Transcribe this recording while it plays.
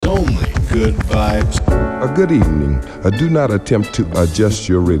good vibes. A good evening. Do not attempt to adjust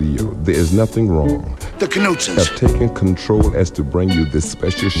your radio. There is nothing wrong. The Knutsens have taken control as to bring you this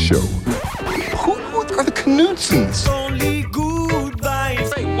special show. Who are the Knutsens? Only good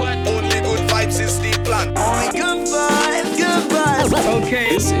vibes. Wait, what? Only good vibes is the plan. Only good vibes, good vibes.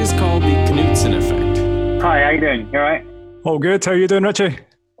 Okay, this is called the Knutsen effect. Hi, how you doing? You all right? All good. How you doing, Richie?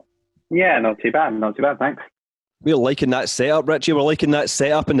 Yeah, not too bad. Not too bad, thanks. We're liking that setup, Richie. We're liking that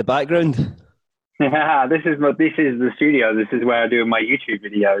setup in the background. Yeah, this is the studio. This is where I do my YouTube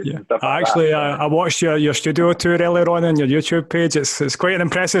videos and stuff like Actually, that. I watched your studio tour earlier on your YouTube page. It's quite an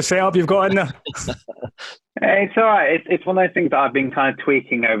impressive setup you've got in there. It's all right. It's one of those things that I've been kind of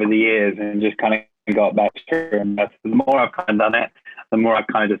tweaking over the years and just kind of got better. And the more I've kind of done it, the more I've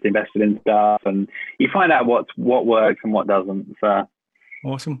kind of just invested in stuff. And you find out what works and what doesn't. So.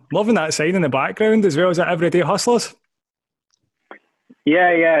 Awesome. Loving that sign in the background as well as that Everyday Hustlers. Yeah,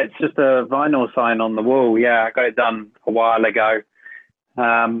 it's just a vinyl sign on the wall. Yeah, I got it done a while ago.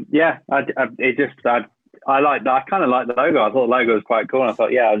 I like that. I kind of like the logo. I thought the logo was quite cool. And I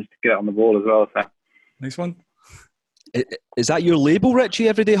thought, I'll just get it on the wall as well. So nice one. Is that your label, Richie?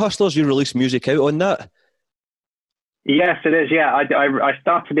 Everyday Hustlers? You release music out on that? Yes, it is. Yeah, I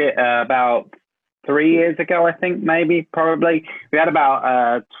started it about 3 years ago, I think, probably. We had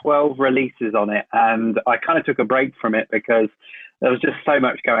about 12 releases on it, and I kind of took a break from it because there was just so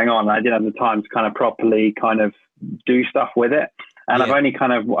much going on. I didn't have the time to kind of properly kind of do stuff with it. And yeah. I only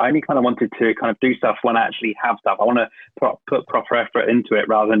kind of wanted to kind of do stuff when I actually have stuff. I want to put proper effort into it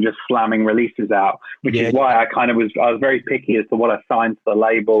rather than just slamming releases out, which is why I was very picky as to what I signed to the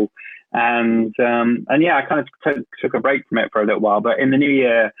label. And I kind of took a break from it for a little while. But in the new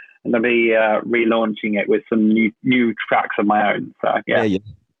year, I'm going to be relaunching it with some new tracks of my own. So, yeah.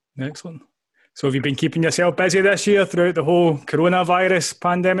 Excellent. So have you been keeping yourself busy this year throughout the whole coronavirus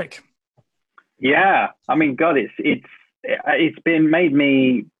pandemic? Yeah. I mean, God, it's made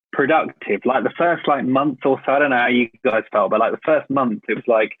me productive. Like the first month or so, I don't know how you guys felt, but like the first month, it was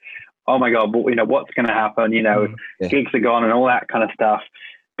like, oh my God, what's going to happen? Gigs are gone and all that kind of stuff.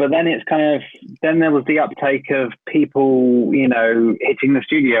 But then then there was the uptake of people, hitting the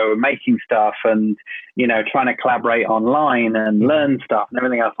studio and making stuff and, trying to collaborate online and learn stuff and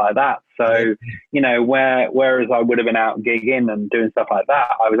everything else like that. So, whereas I would have been out gigging and doing stuff like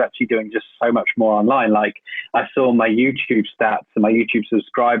that, I was actually doing just so much more online. Like I saw my YouTube stats and my YouTube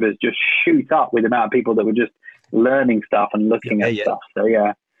subscribers just shoot up with the amount of people that were just learning stuff and looking at stuff. So,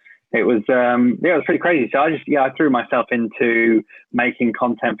 yeah. It was it was pretty crazy. So I threw myself into making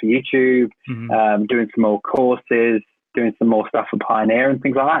content for YouTube, doing some more courses, doing some more stuff for Pioneer and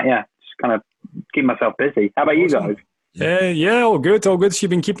things like that. Yeah, just kind of keep myself busy. How about you guys? Yeah, all good. So you've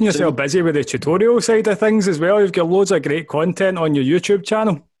been keeping yourself busy with the tutorial side of things as well. You've got loads of great content on your YouTube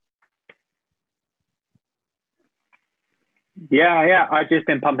channel. Yeah, I've just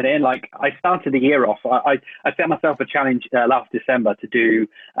been pumping it in. Like I started the year off. I set myself a challenge last December to do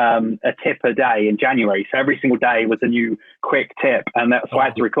a tip a day in January. So every single day was a new quick tip, and so I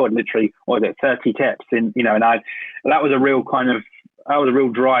had to record literally 30 tips in. And that was a real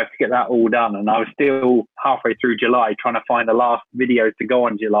drive to get that all done. And I was still halfway through July trying to find the last videos to go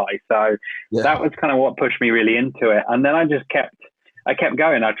on July. So that was kind of what pushed me really into it. And then I kept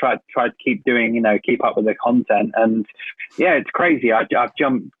going. I tried to keep doing, keep up with the content. And yeah, it's crazy. I've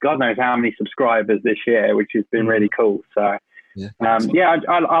jumped God knows how many subscribers this year, which has been really cool. So I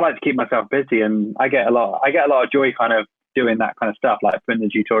like to keep myself busy, and I get a lot of joy kind of doing that kind of stuff, like putting the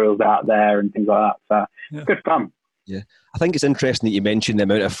tutorials out there and things like that. So it's good fun. Yeah, I think it's interesting that you mentioned the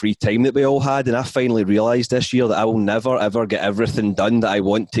amount of free time that we all had, and I finally realised this year that I will never ever get everything done that I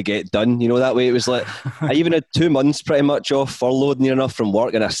want to get done. That way it was like I even had 2 months pretty much off furloughed near enough from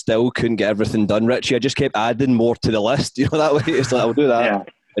work, and I still couldn't get everything done, Richie. I just kept adding more to the list. That way it's like I'll do that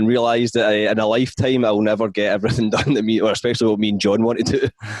and realise that in a lifetime I'll never get everything done that me, or especially what me and John wanted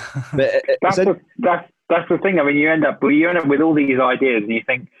to. But that's the thing. I mean, you end up with all these ideas, and you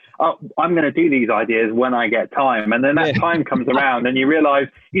think, oh, I'm going to do these ideas when I get time. And then that time comes around and you realise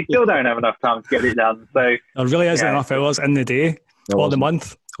you still don't have enough time to get it done. So there really isn't enough hours in the day or the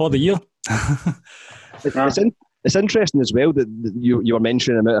month or the year. It's interesting as well that you were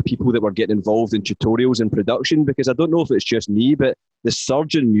mentioning the amount of people that were getting involved in tutorials and production, because I don't know if it's just me, but the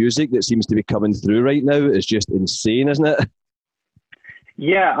surge in music that seems to be coming through right now is just insane, isn't it?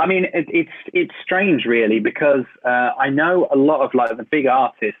 Yeah, I mean, it's strange, really, because I know a lot of the big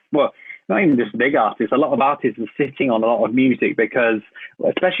artists, well, not even just big artists, a lot of artists are sitting on a lot of music because,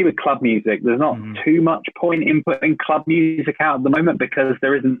 especially with club music, there's not too much point in putting club music out at the moment because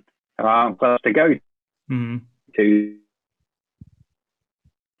there aren't clubs to go to.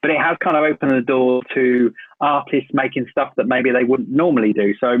 but it has kind of opened the door to artists making stuff that maybe they wouldn't normally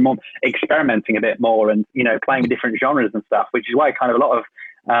do. So more experimenting a bit more and, you know, playing with different genres and stuff, which is why kind of a lot of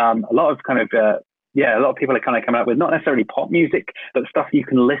people are kind of coming up with not necessarily pop music, but stuff you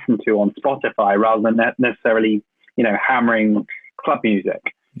can listen to on Spotify rather than necessarily, you know, hammering club music.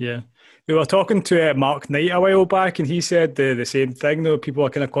 Yeah. We were talking to Mark Knight a while back, and he said the same thing, though. People are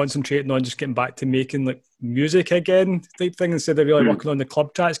kind of concentrating on just getting back to making like music again type thing instead of really working on the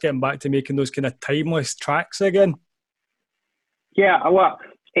club tracks, getting back to making those kind of timeless tracks again. Yeah, well,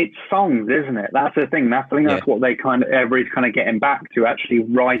 it's songs, isn't it? That's the thing. That's what they everybody's kind of getting back to, actually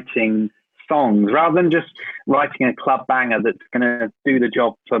writing songs rather than just writing a club banger that's going to do the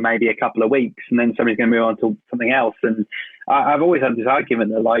job for maybe a couple of weeks and then somebody's going to move on to something else. And I've always had this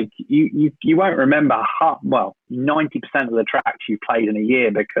argument that like you won't remember 90% of the tracks you played in a year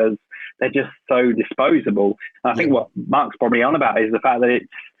because they're just so disposable. And I think what Mark's probably on about is the fact that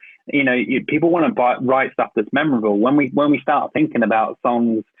it's, you know, people want to write stuff that's memorable. When we start thinking about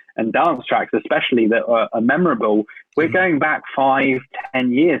songs and dance tracks, especially that are memorable, we're going back 5-10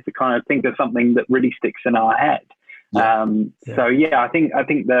 years to kind of think of something that really sticks in our head. So I think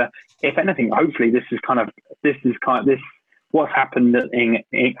if anything, hopefully this what's happening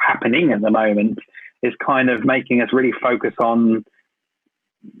at the moment is kind of making us really focus on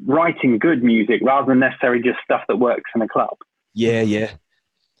writing good music rather than necessarily just stuff that works in a club. Yeah,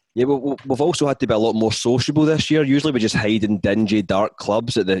 we've also had to be a lot more sociable this year. Usually we just hide in dingy, dark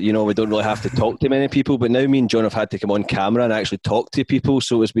clubs we don't really have to talk to many people. But now me and John have had to come on camera and actually talk to people.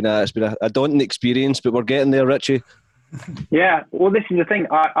 So it's been a daunting experience, but we're getting there, Richie. Yeah, well, this is the thing.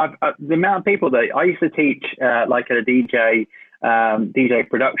 The amount of people that I used to teach, like at a DJ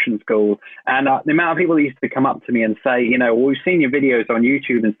production school, and the amount of people that used to come up to me and say, you know, well, we've seen your videos on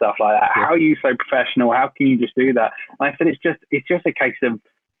YouTube and stuff like that. How are you so professional? How can you just do that? And I said, it's just a case of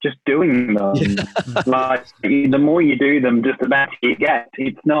just doing them. Like the more you do them, just the better you get.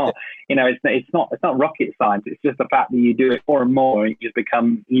 It's not, you know, it's not rocket science. It's just the fact that you do it more and more, and it just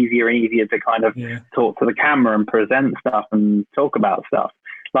becomes easier and easier to kind of talk to the camera and present stuff and talk about stuff.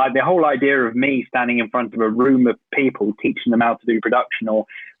 Like the whole idea of me standing in front of a room of people teaching them how to do production or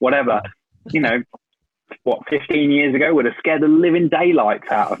whatever, you know, 15 years ago would have scared the living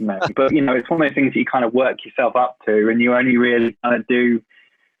daylights out of me. But, you know, it's one of those things that you kind of work yourself up to, and you only really kind of do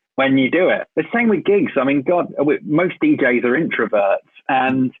when you do it. The same with gigs. I mean, most DJs are introverts,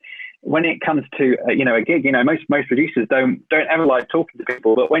 and when it comes to a gig, you know, most producers don't ever like talking to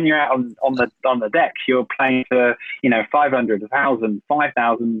people. But when you're out on the decks, you're playing to 500, 1,000,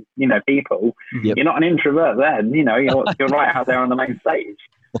 5,000 people. Yep. You're not an introvert then. You know, you're right out there on the main stage.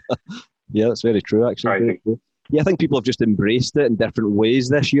 Yeah, that's very true. Actually, yeah, I think people have just embraced it in different ways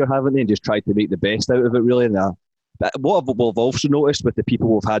this year, haven't they? And just tried to make the best out of it, really. But what we've also noticed with the people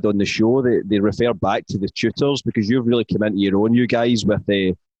we've had on the show, they refer back to the tutors, because you've really come into your own, you guys, with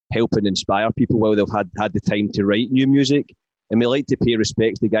helping inspire people while they've had the time to write new music. And we like to pay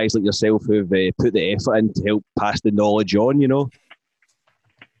respects to guys like yourself who've put the effort in to help pass the knowledge on, you know?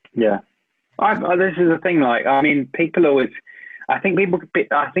 Yeah. This is the thing, like, I mean, people always... I think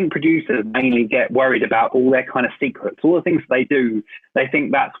producers mainly get worried about all their kind of secrets, all the things they do. They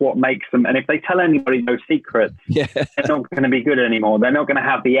think that's what makes them. And if they tell anybody those secrets, they're not going to be good anymore. They're not going to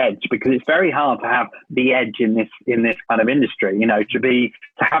have the edge, because it's very hard to have the edge in this kind of industry. You know, to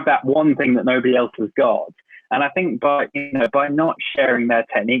have that one thing that nobody else has got. And I think by not sharing their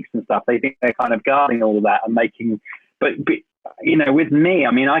techniques and stuff, they think they're kind of guarding all that and making. But you know, with me,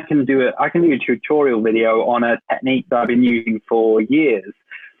 I mean, I can do a tutorial video on a technique that I've been using for years,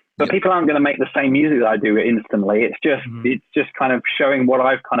 but people aren't going to make the same music that I do instantly. It's just kind of showing what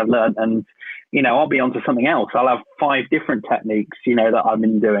I've kind of learned, and, you know, I'll be onto something else. I'll have 5 different techniques, you know, that I've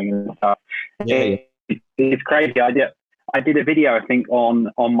been doing and stuff. It's crazy. I did a video, I think,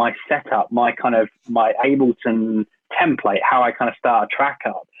 on my setup, my Ableton template, how I kind of start a track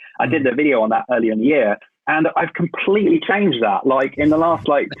up. I did the video on that earlier in the year. And I've completely changed that. Like in the last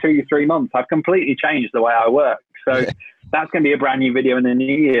 2-3 months, I've completely changed the way I work. So that's going to be a brand new video in the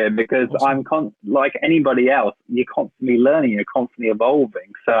new year, because I'm like anybody else, you're constantly learning, you're constantly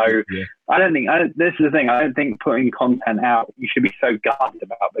evolving. So this is the thing. I don't think putting content out, you should be so guarded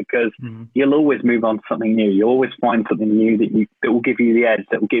about, because you'll always move on to something new. You'll always find something new that will give you the edge,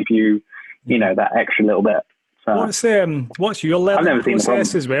 that will give you, you know, that extra little bit. So, what's your learning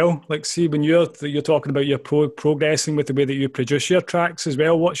process as well? Like, see, when you're talking about your progressing with the way that you produce your tracks as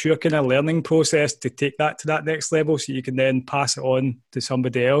well, what's your kind of learning process to take that to that next level so you can then pass it on to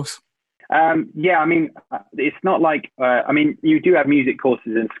somebody else? Yeah, I mean, it's not like I mean, you do have music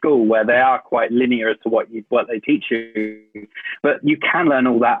courses in school where they are quite linear as to what they teach you, but you can learn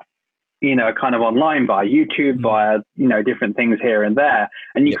all that, kind of online via YouTube, via different things here and there,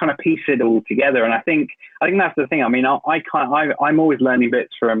 and you kind of piece it all together. And I think that's the thing. I mean, I'm always learning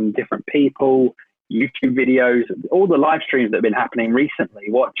bits from different people, YouTube videos, all the live streams that have been happening recently,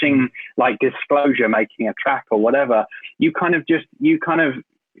 watching like Disclosure making a track or whatever. You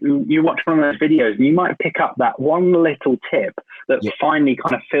watch one of those videos and you might pick up that one little tip that finally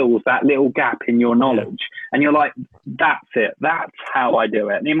kind of fills that little gap in your knowledge. And you're like, that's it. That's how I do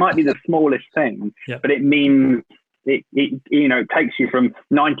it. And it might be the smallest thing, but it means it takes you from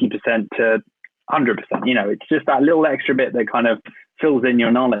 90% to 100%. It's just that little extra bit that kind of fills in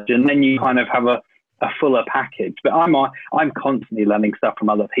your knowledge. And then you kind of have a fuller package. But I'm constantly learning stuff from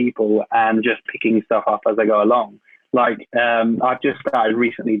other people and just picking stuff up as I go along. Like I've just started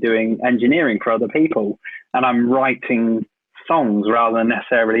recently doing engineering for other people, and I'm writing songs rather than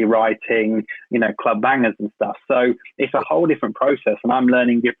necessarily writing, club bangers and stuff. So it's a whole different process, and I'm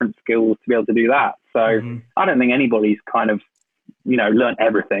learning different skills to be able to do that. So I don't think anybody's kind of, learned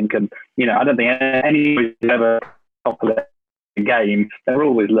everything. And, I don't think anybody's ever top of the game. They're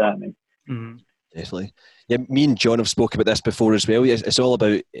always learning. Definitely. Yeah, me and John have spoke about this before as well. It's all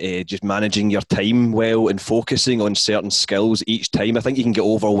about just managing your time well and focusing on certain skills each time. I think you can get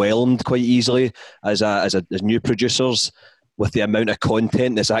overwhelmed quite easily as new producers with the amount of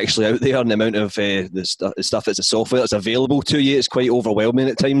content that's actually out there and the amount of the stuff that's the software that's available to you. It's quite overwhelming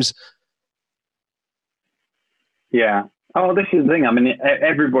at times. Yeah. Oh, this is the thing. I mean,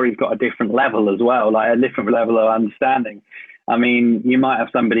 everybody's got a different level as well, like a different level of understanding. I mean, you might have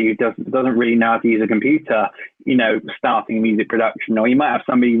somebody who doesn't really know how to use a computer, starting music production, or you might have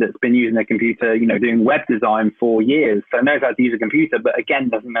somebody that's been using a computer, doing web design for years, so knows how to use a computer, but again,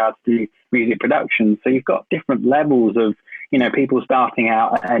 doesn't know how to do music production. So you've got different levels of, people starting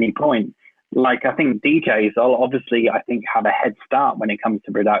out at any point. Like, I think DJs obviously, have a head start when it comes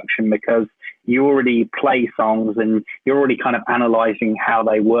to production because you already play songs and you're already kind of analyzing how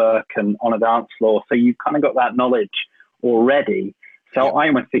they work and on a dance floor. So you've kind of got that knowledge already. So I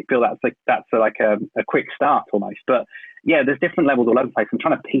almost feel that's like a quick start almost. But yeah, there's different levels all over the place. I'm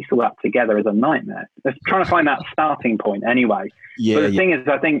trying to piece all that together is a nightmare. Just trying to find that starting point anyway. But the thing is,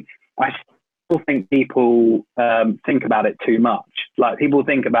 I still think people think about it too much. Like people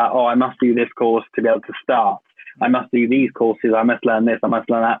think about, I must do this course to be able to start. I must do these courses. I must learn this. I must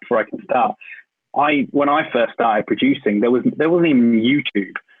learn that before I can start. When I first started producing, there wasn't even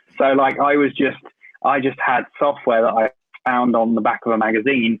YouTube. So like I just had software that I found on the back of a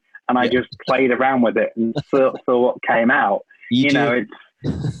magazine, and I just played around with it and saw what came out. YouTube.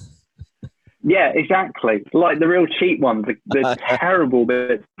 Yeah, exactly. Like the real cheap ones, the terrible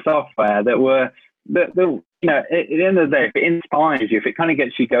bits of software that were, at the end of the day, if it inspires you, if it kind of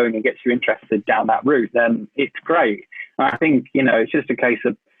gets you going and gets you interested down that route, then it's great. And I think, it's just a case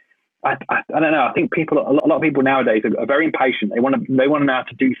of, I don't know. I think a lot of people nowadays are very impatient. They want to know how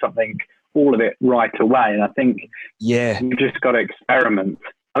to do something, all of it right away. And I think you just got to experiment.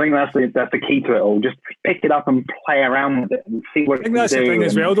 I think that's the key to it all. Just pick it up and play around with it and see what it can do. I think that's the thing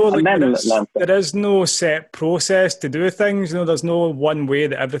as well, though. Like, there is no set process to do things. There's no one way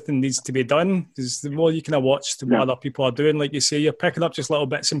that everything needs to be done. Because the more you kind of watch what other people are doing, like you say, you're picking up just little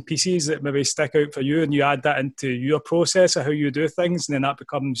bits and pieces that maybe stick out for you, and you add that into your process of how you do things, and then that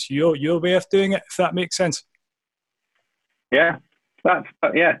becomes your way of doing it, if that makes sense. Yeah.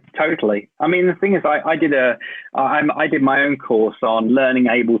 Totally. I mean, the thing is, I did my own course on learning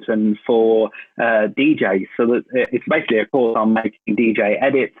Ableton for DJs. So that it's basically a course on making DJ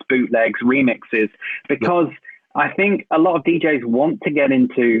edits, bootlegs, remixes, because I think a lot of DJs want to get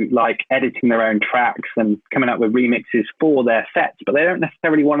into like editing their own tracks and coming up with remixes for their sets, but they don't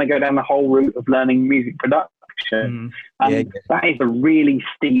necessarily want to go down the whole route of learning music production. That is a really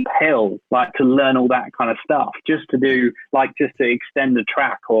steep hill, like to learn all that kind of stuff, just to extend a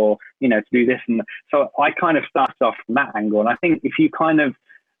track or, to do this. And so I kind of started off from that angle. And I think if you kind of,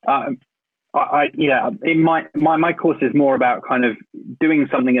 my course is more about kind of doing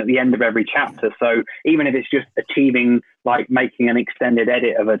something at the end of every chapter. So even if it's just achieving, like making an extended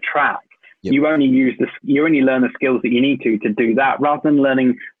edit of a track, you only learn the skills that you need to do that, rather than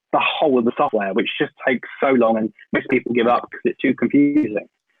learning the whole of the software, which just takes so long, and most people give up because it's too confusing.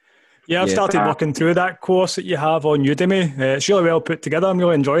 Yeah, I've started working through that course that you have on Udemy. It's really well put together. I'm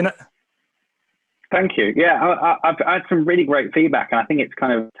really enjoying it. Thank you. Yeah, I've had some really great feedback, and I think it's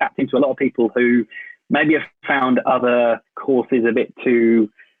kind of tapped into a lot of people who maybe have found other courses a bit too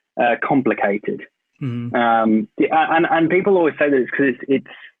complicated. And people always say that it's because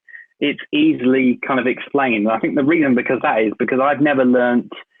it's easily kind of explained. And I think the reason because I've never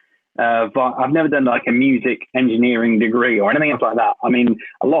learnt, I've never done like a music engineering degree or anything else like that. I mean,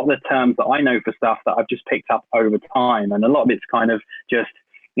 a lot of the terms that I know for stuff that I've just picked up over time, and a lot of it's kind of just,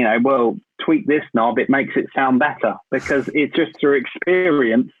 well, tweak this knob, it makes it sound better, because it's just through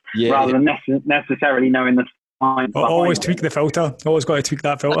experience rather than necessarily knowing the science. Always tweak the filter. Always got to tweak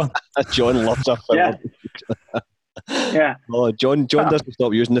that filter. John loves a filter. Yeah. Oh, John doesn't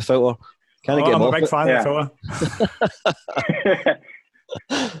stop using the filter. I'm a big fan of the filter.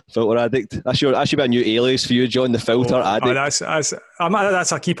 Filter addict. That should be a new alias for you, John. The filter addict.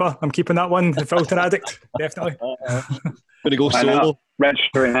 That's a keeper. I'm keeping that one. The filter addict, definitely. Gonna go solo.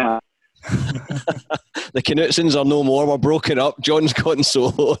 Registering out. The Knutsens are no more. We're broken up. John's gone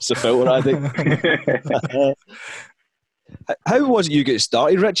solo. It's a filter addict. How was it you get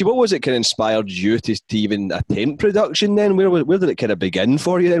started, Richie? What was it kind of inspired you to even attempt production then? Where did it kind of begin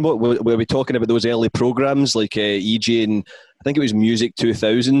for you then? What were we talking about, those early programs like EJ and I think it was Music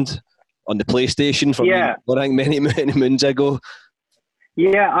 2000 on the PlayStation from many moons ago?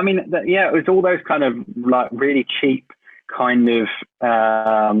 Yeah, I mean, it was all those kind of like really cheap kind of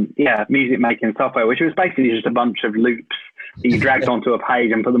music making software, which was basically just a bunch of loops that you dragged onto a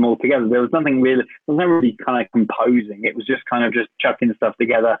page and put them all together. There was nothing really, kind of composing. It was just kind of just chucking stuff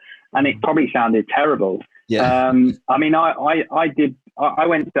together, and it probably sounded terrible. Yeah. I mean, I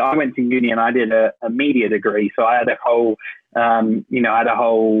went to uni and I did a media degree, so I had a whole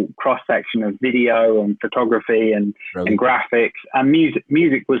cross section of video and photography and graphics, and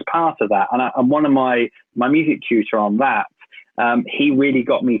music was part of that. And one of my music tutor on that, he really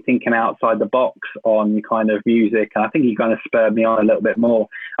got me thinking outside the box on kind of music, and I think he kind of spurred me on a little bit more.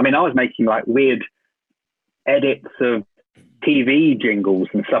 I mean, I was making like weird edits of TV jingles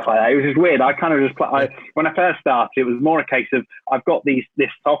and stuff like that. It was just weird. I kind of just when I first started, it was more a case of I've got this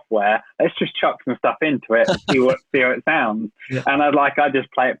software. Let's just chuck some stuff into it and see how it sounds. Yeah. And I'd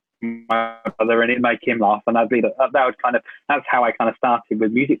just play it with my brother and it'd make him laugh, and that's how I kind of started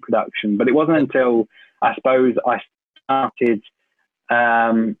with music production. But it wasn't until I suppose I started.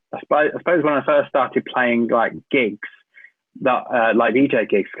 I suppose when I first started playing like gigs, like DJ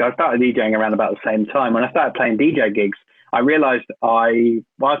gigs, because I started DJing around about the same time. When I started playing DJ gigs, I realized I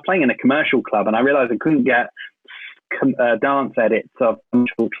was playing in a commercial club, and I realized I couldn't get dance edits of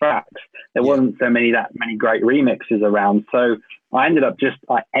commercial tracks. There wasn't that many great remixes around. So I ended up just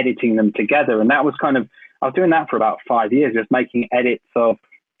like editing them together. And that was I was doing that for about 5 years, just making edits of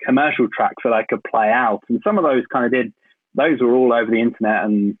commercial tracks that I could play out. And some of those those were all over the internet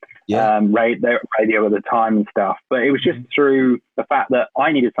and radio at the time and stuff. But it was just through the fact that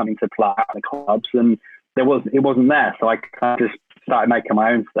I needed something to play out in the clubs, and it wasn't there, so I kind of just started making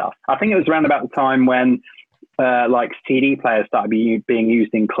my own stuff. I think it was around about the time when like CD players started being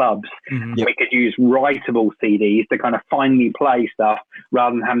used in clubs. Mm-hmm. We could use writable CDs to kind of finally play stuff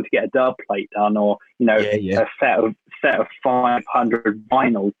rather than having to get a dub plate done or a set of 500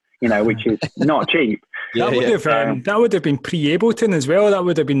 vinyls, which is not cheap. That would have been pre-Ableton as well. That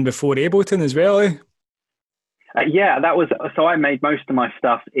would have been before Ableton as well. That was. So I made most of my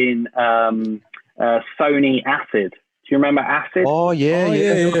stuff in Sony Acid. Do you remember Acid? Oh yeah.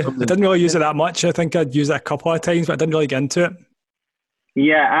 I didn't really use it that much. I think I'd used it a couple of times, but I didn't really get into it.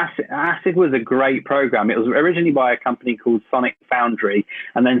 Yeah, Acid was a great program. It was originally by a company called Sonic Foundry,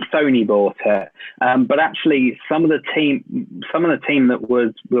 and then Sony bought it. But actually, some of the team that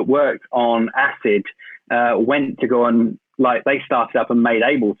worked on Acid went to go on. Like they started up and made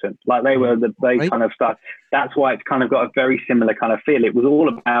Ableton. Like kind of started. That's why it's kind of got a very similar kind of feel. It was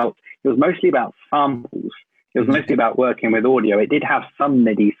mostly about samples. It was mostly about working with audio. It did have some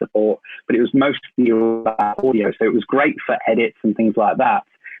MIDI support, but it was mostly about audio. So it was great for edits and things like that.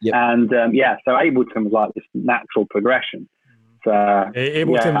 Yep. And so Ableton was like this natural progression. So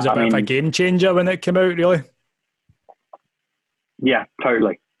Ableton was a bit of a game changer when it came out, really. Yeah,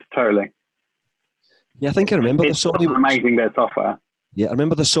 totally. Yeah, I think I remember the Sony. It's amazing bit of software. Yeah, I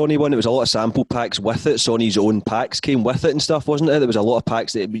remember the Sony one. It was a lot of sample packs with it. Sony's own packs came with it and stuff, wasn't it? There was a lot of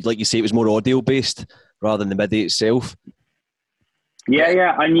packs that, like you say, it was more audio based rather than the MIDI itself.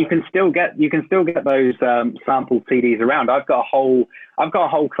 Yeah, and you can still get those sample CDs around. I've got a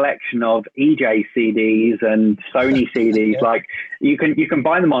whole collection of EJ CDs and Sony CDs. Like you can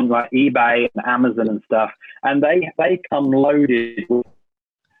buy them on like eBay and Amazon and stuff, and they come loaded with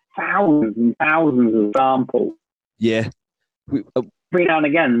thousands and thousands of samples. Yeah. Every now and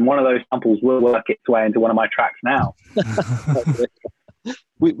again, one of those samples will work its way into one of my tracks now.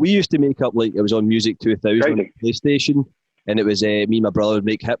 we used to make up, like, it was on Music 2000 on PlayStation. and it was me and my brother would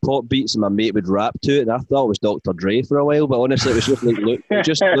make hip hop beats, and my mate would rap to it. And I thought it was Dr. Dre for a while, but honestly, it was just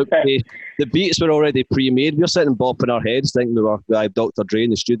the beats were already pre-made. We were sitting bopping our heads, thinking we were Dr. Dre in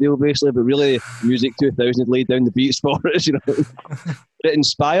the studio, basically. But really, Music 2000 laid down the beats for us, you know. It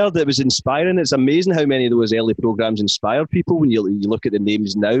inspired. It was inspiring. It's amazing how many of those early programs inspired people. When you look at the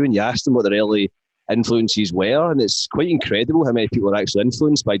names now and you ask them what their early influences were, and it's quite incredible how many people are actually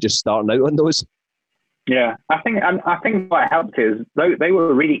influenced by just starting out on those. Yeah, I think what helped is they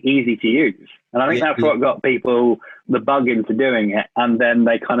were really easy to use, and I think that's what got people the bug into doing it, and then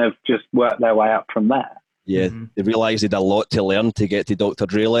they kind of just worked their way up from there. Yeah, they realised they had a lot to learn to get to Dr.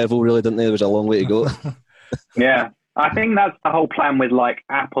 Dre level, really, didn't they? There was a long way to go. Yeah, I think that's the whole plan with like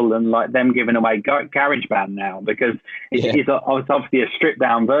Apple and like them giving away GarageBand now, because it's obviously a stripped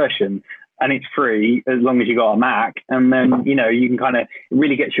down version. And it's free as long as you got a Mac, and then you can kind of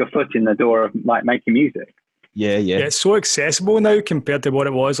really get your foot in the door of like making music. Yeah. It's so accessible now compared to what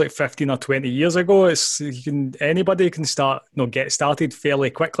it was like 15 or 20 years ago. Anybody can get started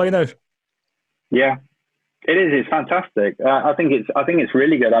fairly quickly now. Yeah, it is. It's fantastic. I think it's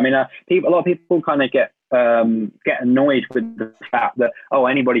really good. I mean, a lot of people kind of get annoyed with the fact that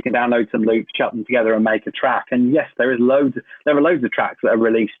anybody can download some loops, chuck them together, and make a track. And yes, there are loads of tracks that are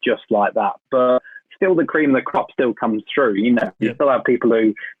released just like that. But still, the cream of the crop still comes through. You still have people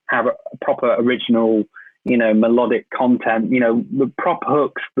who have a proper original, melodic content. The prop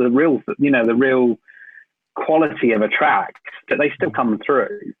hooks, the real quality of a track, but they still come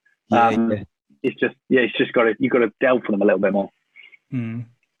through. It's just you've got to delve for them a little bit more. Mm.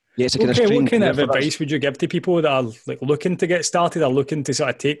 Yeah, what kind of advice would you give to people that are like looking to get started, or looking to sort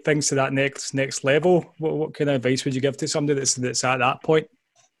of take things to that next level? What kind of advice would you give to somebody that's at that point?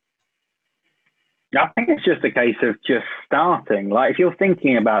 I think it's just a case of just starting. Like if you're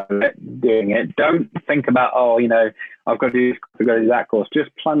thinking about doing it, don't think about I've got to do this, I've got to do that course.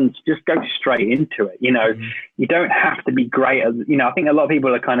 Just go straight into it. You don't have to be great at. I think a lot of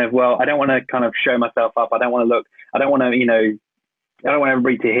people are kind of I don't want to kind of show myself up. I don't want to look. I don't want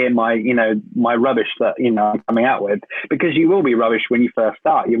everybody to hear my rubbish that I'm coming out with, because you will be rubbish when you first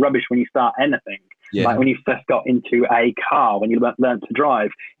start. You're rubbish when you start anything. Yeah. Like when you first got into a car, when you learned to drive,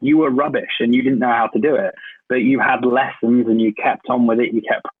 you were rubbish and you didn't know how to do it. But you had lessons and you kept on with it. You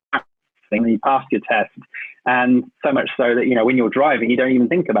kept practicing and you passed your test. And so much so that when you're driving, you don't even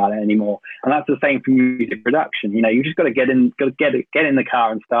think about it anymore. And that's the same for music production. You just got to get in the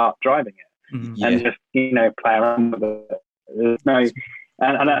car and start driving it, and just play around with it.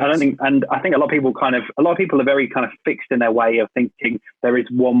 I think a lot of people are very kind of fixed in their way of thinking there is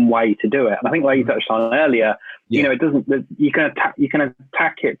one way to do it. And I think like you touched on earlier, it doesn't. You can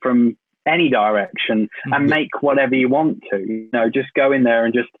attack it from any direction and make whatever you want to. Just go in there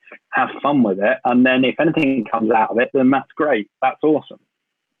and just have fun with it. And then if anything comes out of it, then that's great. That's awesome.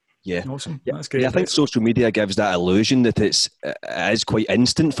 Yeah, awesome. That's great. Yeah, I think social media gives that illusion that it is quite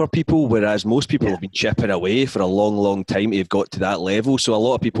instant for people, whereas most people have been chipping away for a long, long time to have got to that level. So a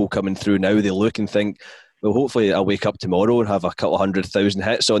lot of people coming through now, they look and think, well, hopefully I'll wake up tomorrow and have a couple 100,000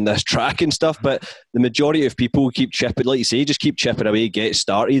 hits on this track and stuff. But the majority of people keep chipping, like you say, just keep chipping away, get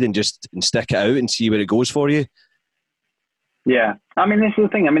started, and stick it out and see where it goes for you. Yeah, I mean, this is the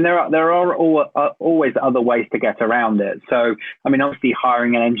thing. I mean, there are always other ways to get around it. So, I mean, obviously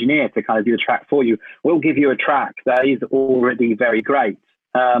hiring an engineer to kind of do the track for you will give you a track that is already very great.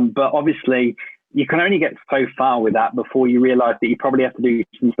 But obviously, you can only get so far with that before you realise that you probably have to do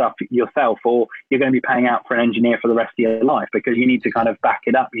some stuff yourself, or you're going to be paying out for an engineer for the rest of your life, because you need to kind of back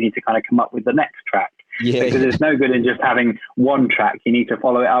it up. You need to kind of come up with the next track. Yeah. Because it's no good in just having one track. You need to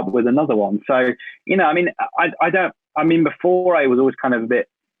follow it up with another one. So, I mean, before I was always kind of a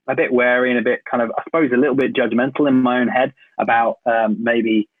bit wary and a bit kind of, I suppose, a little bit judgmental in my own head about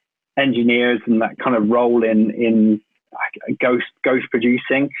maybe engineers and that kind of role in ghost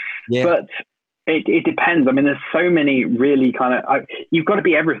producing. Yeah. But it depends. I mean, there's so many really kind of, you've got to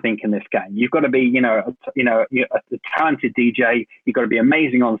be everything in this game. You've got to be, a talented DJ. You've got to be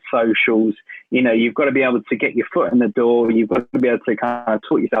amazing on socials. You've got to be able to get your foot in the door. You've got to be able to kind of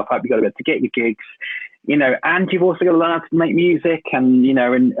talk yourself up. You've got to be able to get your gigs, and you've also got to learn how to make music and,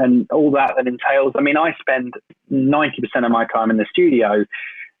 and all that entails. I mean, I spend 90% of my time in the studio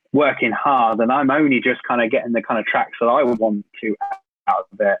working hard, and I'm only just kind of getting the kind of tracks that I would want to out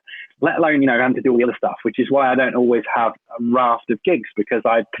of it, let alone, having to do all the other stuff, which is why I don't always have a raft of gigs, because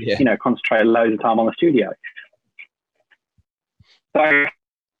I, concentrate loads of time on the studio. So,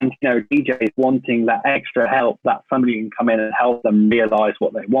 DJs wanting that extra help, that somebody can come in and help them realize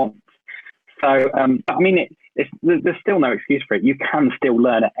what they want. So, I mean, there's still no excuse for it. You can still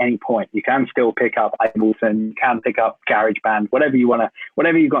learn at any point. You can still pick up Ableton, you can pick up GarageBand, whatever you want to,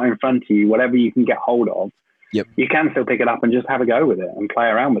 whatever you've got in front of you, whatever you can get hold of. Yep. You can still pick it up and just have a go with it and play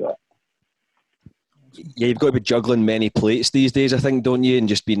around with it. Yeah, you've got to be juggling many plates these days, I think, don't you? And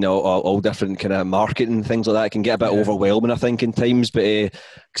just being all different kind of marketing things like that, it can get a bit overwhelming, I think, in times. But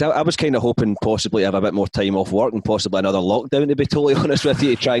because I was kind of hoping possibly have a bit more time off work and possibly another lockdown, to be totally honest with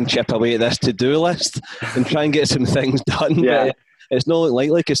you, to try and chip away at this to-do list and try and get some things done. Yeah. But it's not looking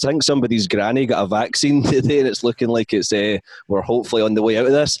likely, because I think somebody's granny got a vaccine today and it's looking like it's we're hopefully on the way out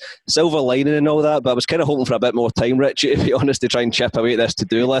of this. Silver lining and all that, but I was kind of hoping for a bit more time, Richie, to be honest, to try and chip away at this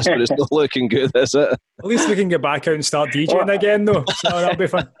to-do list, but it's not looking good, is it? At least we can get back out and start DJing again, though. So that'll be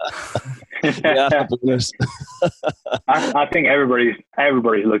fun. Yeah, bonus. I think everybody's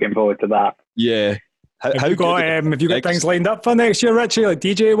looking forward to that. Yeah. Have you got things lined up for next year, Richie, like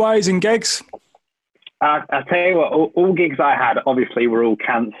DJ-wise and gigs? I'll tell you what, all gigs I had obviously were all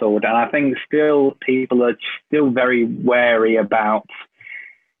cancelled, and I think still people are still very wary about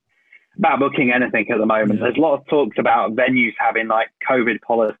booking anything at the moment. There's a lot of talks about venues having like COVID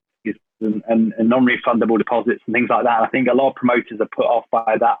policies and non-refundable deposits and things like that. I think a lot of promoters are put off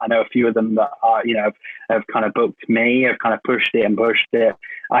by that. I know a few of them that are, have kind of booked me, have kind of pushed it.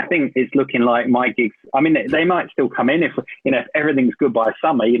 I think it's looking like my gigs, I mean, they might still come in if everything's good by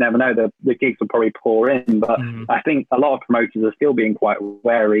summer. You never know, the gigs will probably pour in. But I think a lot of promoters are still being quite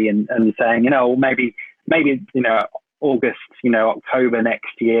wary and saying, maybe August, October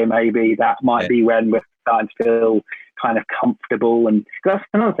next year, maybe that might be when we're starting to feel kind of comfortable. And that's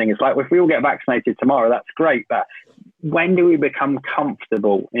another thing. It's like, if we all get vaccinated tomorrow, that's great. But when do we become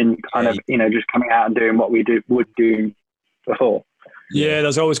comfortable in kind of, just coming out and doing what we would do before? Yeah,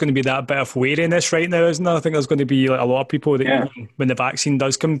 there's always going to be that bit of wariness right now, isn't there? I think there's going to be like a lot of people that even when the vaccine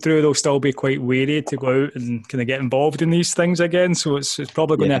does come through, they'll still be quite wary to go out and kind of get involved in these things again. So it's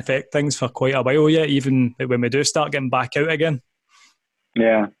probably going to affect things for quite a while yet, even when we do start getting back out again.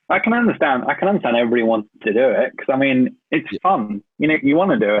 Yeah, I can understand everybody wants to do it, because I mean, it's fun. You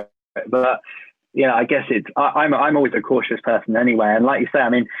want to do it, but I guess I'm always a cautious person anyway. And like you say, I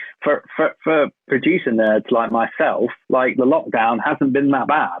mean, for producer nerds like myself, like the lockdown hasn't been that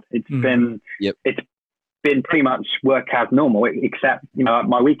bad. It's been pretty much work as normal, except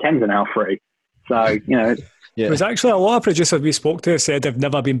my weekends are now free. So There's actually a lot of producers we spoke to said they've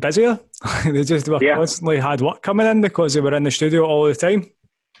never been busier. They just constantly had work coming in because they were in the studio all the time.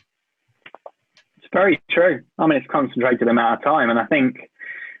 It's very true. I mean, it's concentrated amount of time, and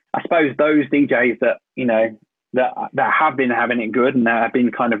I suppose those DJs that that have been having it good and that have been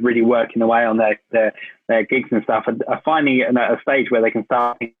kind of really working away on their gigs and stuff are finding it at a stage where they can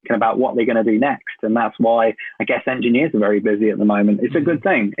start thinking about what they're going to do next. And that's why I guess engineers are very busy at the moment. It's a good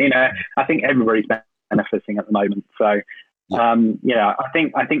thing. I think everybody's benefiting at the moment. So I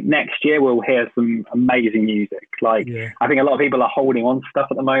think next year we'll hear some amazing music. I think a lot of people are holding on to stuff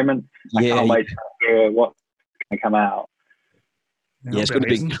at the moment. I can't wait to hear what's going to come out. Yeah, it's going to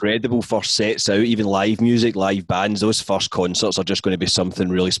be incredible for sets out, even live music, live bands. Those first concerts are just going to be something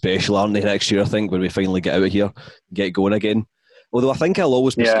really special, aren't they, next year, I think, when we finally get out of here and get going again. Although I think I'll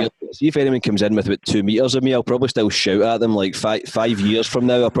always be scared. See, if anyone comes in with about 2 meters of me, I'll probably still shout at them like 5 years from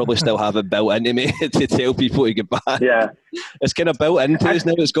now. I'll probably still have it built into me to tell people to get back. Yeah. It's kind of built into us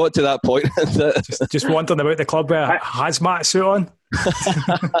now. It's got to that point. just wondering about the club with a hazmat suit on.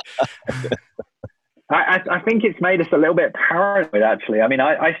 I think it's made us a little bit paranoid, actually. I mean,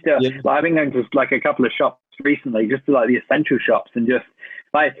 I still, I've been going to like a couple of shops recently, just to like the essential shops, and just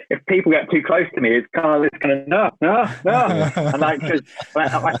like, if people get too close to me, it's kind of no. And like, cause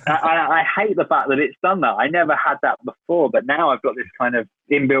I hate the fact that it's done that. I never had that before, but now I've got this kind of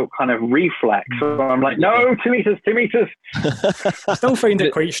inbuilt kind of reflex. So I'm like, no, 2 meters. I still find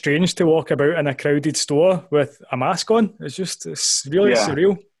it quite strange to walk about in a crowded store with a mask on. It's really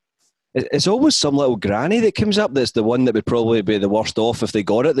surreal. It's always some little granny that comes up that's the one that would probably be the worst off if they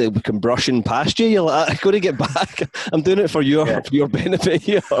got it. They come brushing past you. You're like, I've got to get back. I'm doing it for your benefit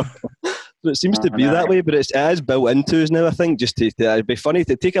here. So it seems to be that way, but it is built into us now, I think. Just it'd be funny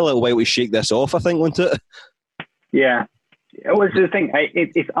to take a little while to shake this off, I think, wouldn't it? Yeah. It was the thing.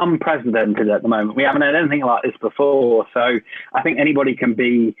 It's unprecedented at the moment. We haven't had anything like this before. So I think anybody can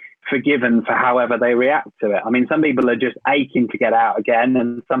be forgiven for however they react to it. I mean, some people are just aching to get out again,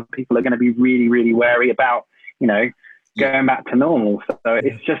 and some people are going to be really, really wary about, going back to normal. So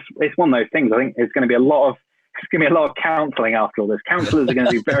it's one of those things. I think it's going to be a lot of counselling after all this. Counsellors are going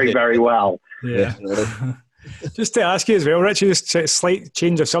to do very, very well. Yeah. Just to ask you as well, Richie, just a slight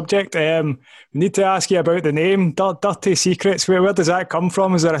change of subject. We need to ask you about the name, Dirty Secretz. Where does that come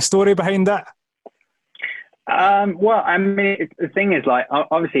from? Is there a story behind that? Well, I mean, the thing is, like,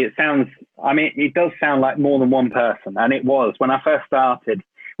 obviously, it sounds. I mean, it does sound like more than one person, and it was when I first started.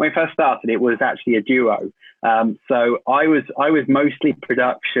 When we first started, it was actually a duo. So I was mostly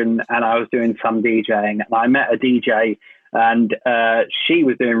production, and I was doing some DJing. And I met a DJ, and she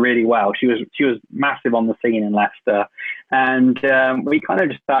was doing really well. She was massive on the scene in Leicester, and we kind of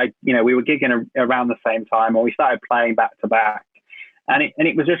just started. You know, we were gigging around the same time, or we started playing back to back. And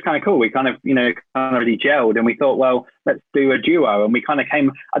it was just kind of cool. We kind of really gelled, and we thought, well, let's do a duo. And we kind of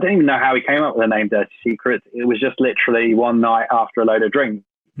came. I don't even know how we came up with the name Dirty Secrets. It was just literally one night after a load of drinks,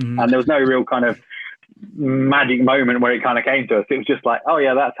 and there was no real kind of magic moment where it kind of came to us. It was just like, oh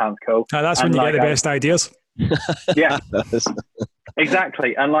yeah, that sounds cool. That's when you get the best ideas. Yeah,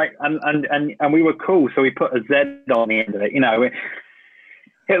 exactly. And we were cool, so we put a Z on the end of it. You know.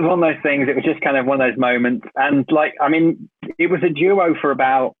 It was one of those things. It was just kind of one of those moments, and like, I mean, it was a duo for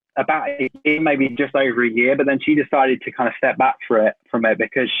about a year, maybe just over a year. But then she decided to kind of step back from it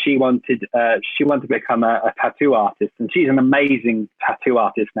because she wanted to become a tattoo artist, and she's an amazing tattoo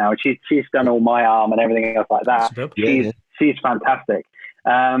artist now. She's done all my arm and everything else like that. She's fantastic.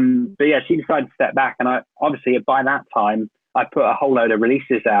 But yeah, she decided to step back, and I obviously by that time I put a whole load of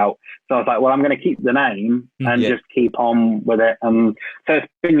releases out. So I was like, well, I'm going to keep the name and just keep on with it. And so it's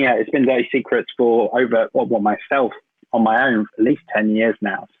been Dirty Secrets for over myself on my own for at least 10 years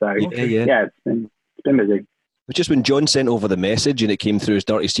now. So it's been busy. Just when John sent over the message and it came through as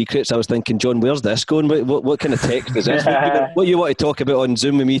Dirty Secrets, I was thinking, John, where's this going? What kind of text is this? What you want to talk about on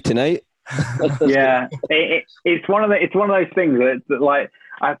Zoom with me tonight? Yeah, it's one of those things that like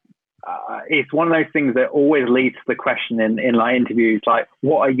it's one of those things that always leads to the question in like interviews, like,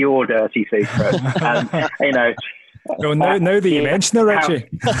 what are your dirty secrets? And you know, well, now that you mention it, Richie.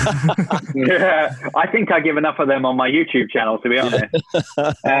 Yeah, I think I give enough of them on my YouTube channel, to be honest.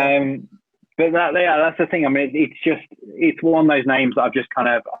 But that's the thing. I mean, it's one of those names that I've just kind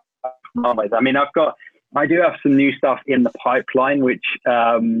of run with. I mean, I do have some new stuff in the pipeline, which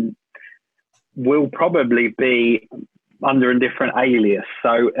will probably be under a different alias.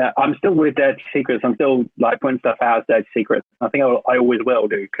 So I'm still with Dirty Secrets. I'm still like putting stuff out as Dirty Secrets. I think I always will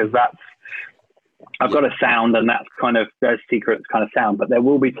do, because I've got a sound, and that's kind of Dirty Secrets kind of sound. But there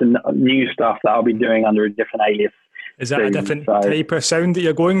will be some new stuff that I'll be doing under a different alias. Is that a different type of sound that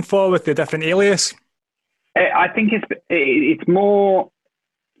you're going for with the different alias? I think it's more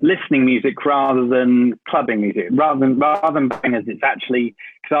listening music rather than clubbing music, rather than bangers. It's actually,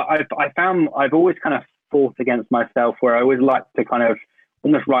 because I found I've always kind of fought against myself, where I always like to kind of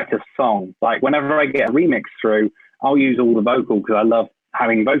almost write a song. Like whenever I get a remix through, I'll use all the vocal because I love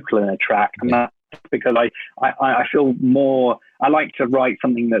having vocal in a track, and that's because I feel more. I like to write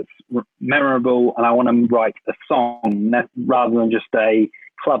something that's memorable, and I want to write a song rather than just a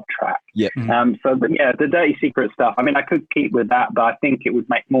club track. Yeah. The Dirty Secret stuff, I mean, I could keep with that, but I think it would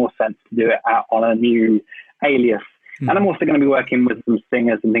make more sense to do it out on a new alias. And I'm also going to be working with some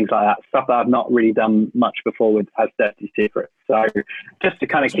singers and things like that, stuff that I've not really done much before with as Dirty Secret. So just to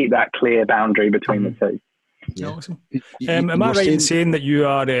kind of keep that clear boundary between the two. Yeah. Awesome. Am I right in saying that you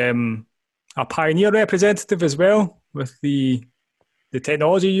are a Pioneer representative as well with the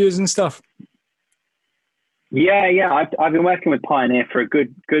technology you use and stuff? Yeah. I've been working with Pioneer for a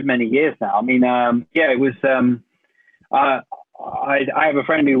good many years now. I mean, it was. I have a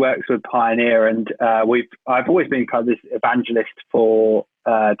friend who works with Pioneer, and I've always been kind of this evangelist for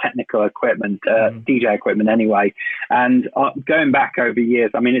technical equipment, DJ equipment anyway. And going back over years,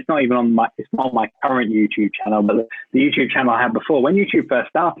 I mean, it's not on my current YouTube channel, but the YouTube channel I had before. When YouTube first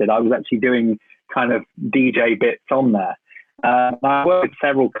started, I was actually doing kind of DJ bits on there. I worked with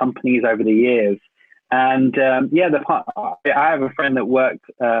several companies over the years, and I have a friend that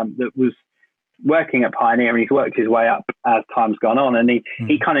was working at Pioneer, and he's worked his way up as time's gone on, and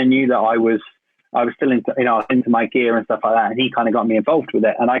he kind of knew that I was still into, I was into my gear and stuff like that, and he kind of got me involved with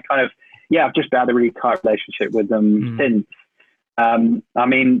it, and I kind of I've just had a really tight relationship with them since. I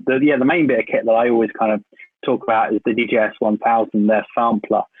mean, the main bit of kit that I always kind of talk about is the DJS 1000, their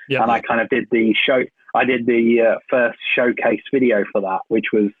sampler, and I kind of did the first showcase video for that,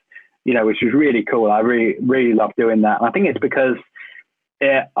 which was really cool. I really love doing that, and I think it's because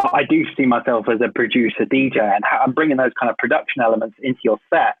I do see myself as a producer DJ, and bringing those kind of production elements into your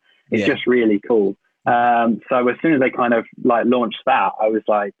set is just really cool. So as soon as they kind of like launched that, I was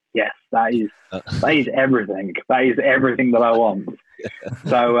like, yes, that is everything. That is everything that I want.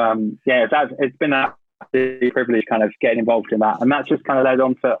 So it's been a privilege kind of getting involved in that, and that's just kind of led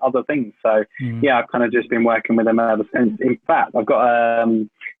on to other things. So I've kind of just been working with them ever since. In fact, I've got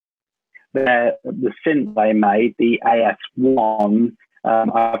the synth they made, the AS1.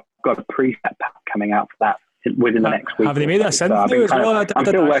 I've got a preset pack coming out for that within the next week. Have they made a so. synth I've now been as well? I'm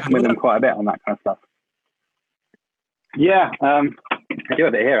still working with them quite a bit on that kind of stuff. Yeah, I do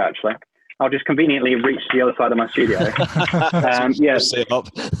have it here actually. I'll just conveniently reach to the other side of my studio. Yeah, Set up.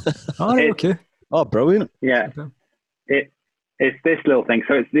 Oh, okay. Oh, brilliant. Yeah, it's this little thing.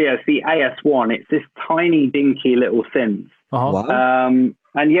 So it's the AS1. It's this tiny dinky little synth. Uh-huh. Wow.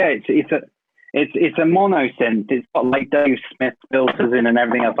 And yeah, it's a mono synth. It's got like Dave Smith filters in and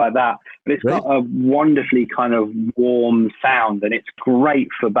everything else like that. But it's got a wonderfully kind of warm sound, and it's great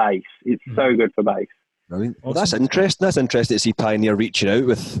for bass. It's so good for bass. Brilliant. Well, that's interesting. That's interesting to see Pioneer reaching out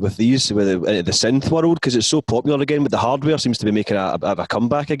with these with the synth world, because it's so popular again. With the hardware seems to be making a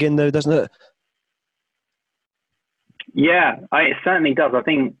comeback again now, doesn't it? Yeah, it certainly does. I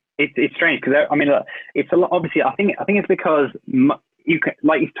think it's strange because I mean, look, it's a lot. Obviously, I think it's because you can,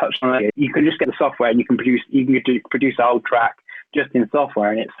 like you touched on earlier, you can just get the software and you can produce a whole track just in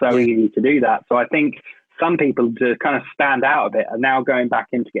software, and it's so easy to do that. So I think some people, to kind of stand out a bit, are now going back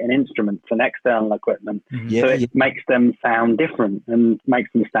into getting instruments and external equipment. So it makes them sound different and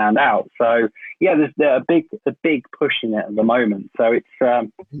makes them stand out. So yeah, there's a big push in it at the moment. So it's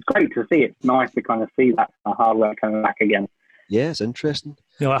great to see. It's nice to kind of see that hardware coming back again. Yeah, it's interesting.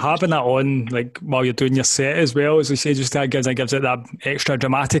 You know, like having that on like while you're doing your set as well, as we say, just that gives it that extra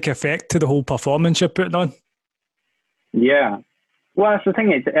dramatic effect to the whole performance you're putting on. Yeah. Well, that's the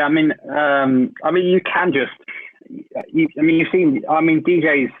thing is, I mean, you can just, you've seen,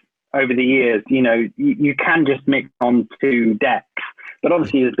 DJs over the years, you can just mix on 2 decks, but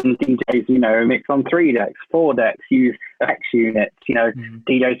obviously there's been DJs, who mix on 3 decks, 4 decks, use effects units,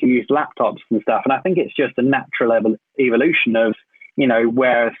 DJs who use laptops and stuff. And I think it's just a natural evolution of,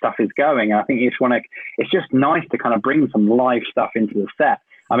 where stuff is going. I think it's just nice to kind of bring some live stuff into the set.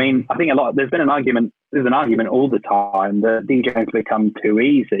 I mean, I think there's an argument all the time that DJing become too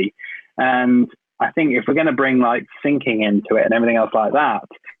easy. And I think if we're going to bring like syncing into it and everything else like that,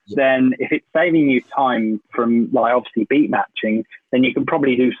 then if it's saving you time from like obviously beat matching, then you can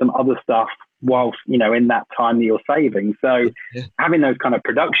probably do some other stuff whilst, in that time that you're saving. So having those kind of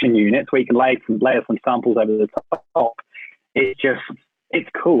production units where you can layer some samples over the top, it's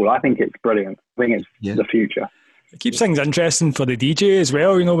cool. I think it's brilliant. I think it's the future. It keeps things interesting for the DJ as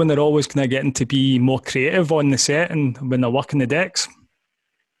well, when they're always kind of getting to be more creative on the set and when they're working the decks.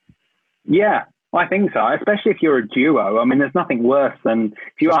 Yeah, I think so, especially if you're a duo. I mean, there's nothing worse than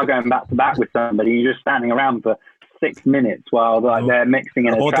if you are going back to back with somebody, you're just standing around for 6 minutes while they're mixing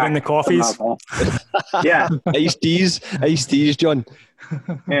in a track. Ordering the coffees. Yeah. Iced teas, John.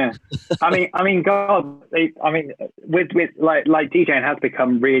 Yeah. I mean, God, with like DJing has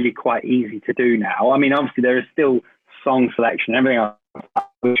become really quite easy to do now. I mean, obviously there is still song selection and everything else,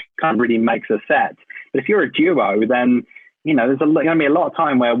 which kind of really makes a set. But if you're a duo, then, there's going to be a lot of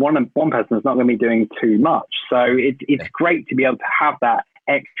time where one person is not going to be doing too much. So it's great to be able to have that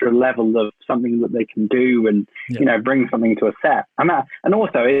extra level of something that they can do and, bring something to a set. And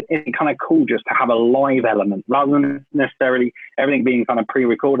also it's kind of cool just to have a live element rather than necessarily everything being kind of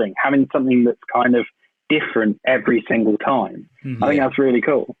pre-recording, having something that's kind of different every single time. I think that's really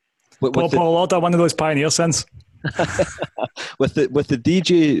cool. Paul, order one of those Pioneer synths. with the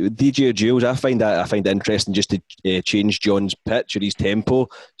DJ duels, I find it interesting just to change John's pitch or his tempo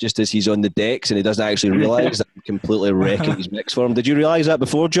just as he's on the decks and he doesn't actually realise that I'm completely wrecking his mix for him. Did you realise that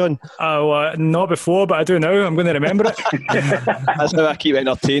before, John? Not before, but I do now. I'm going to remember it. That's how I keep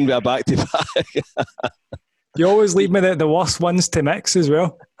entertained with a back-to-back. You always leave me the worst ones to mix as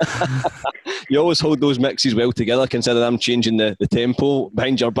well. You always hold those mixes well together, considering I'm changing the tempo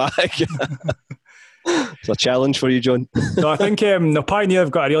behind your back. It's a challenge for you, John. No, I think the Pioneer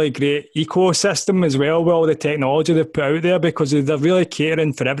have got a really great ecosystem as well with all the technology they've put out there, because they're really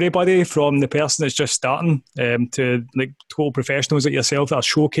catering for everybody, from the person that's just starting to like total professionals like yourself that are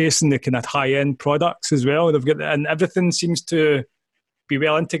showcasing the kind of high-end products as well. And everything seems to be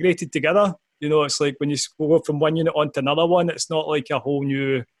well integrated together. It's like when you go from one unit onto another one, it's not like a whole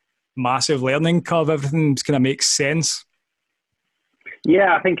new massive learning curve. Everything kind of makes sense.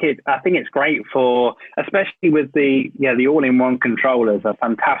 Yeah, I think it's great for, especially with the all-in-one controllers are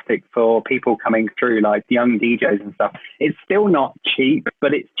fantastic for people coming through, like young DJs and stuff. It's still not cheap,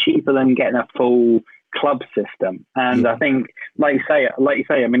 but it's cheaper than getting a full club system. And I think, like you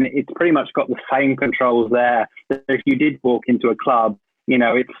say, I mean, it's pretty much got the same controls there. If you did walk into a club,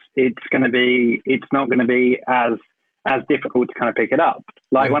 it's not going to be as difficult to kind of pick it up.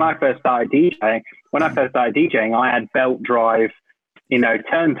 Like when I first started DJing, I had belt drive,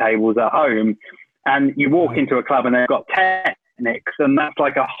 turntables at home, and you walk into a club and they've got Technics, and that's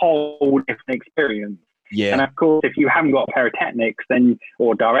like a whole different experience. Yeah. And of course, if you haven't got pyrotechnics then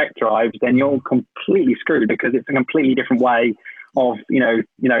or direct drives, then you're completely screwed because it's a completely different way of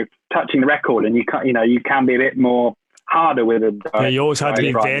touching the record, and you can be a bit more harder with a direct. Yeah, you always had to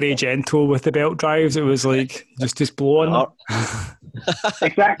be drive. very gentle with the belt drives. It was like just blow on them.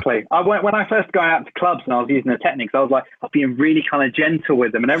 Exactly. When I first got out to clubs and I was using the Technics, I was like, I was being really kind of gentle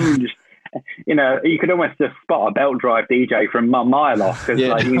with them, and everyone just, you could almost just spot a belt drive DJ from a mile off because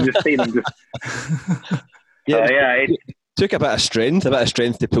you can just see them just. It took a bit of strength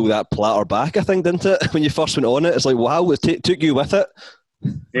to pull that platter back, I think, didn't it? When you first went on it, it's like, wow, it took you with it.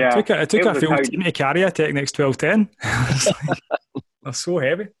 Yeah, it took a full team to carry a Technics 1210. They're so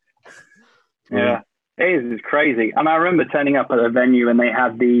heavy. Yeah, it's crazy. And I remember turning up at a venue and they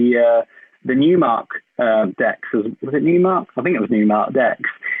had the Newmark decks. Was it Newmark? I think it was Newmark decks,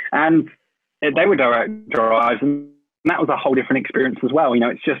 and they were direct drives, and that was a whole different experience as well.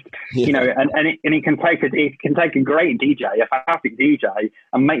 It's just and he can take a great DJ, a fantastic DJ,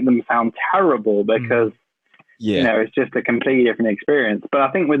 and make them sound terrible because. It's just a completely different experience. But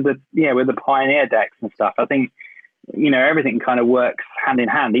I think with the Pioneer decks and stuff, I think, everything kind of works hand in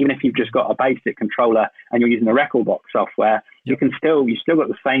hand. Even if you've just got a basic controller and you're using the record box software, you still got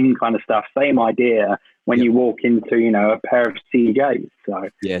the same kind of stuff, same idea when you walk into, a pair of CJs. So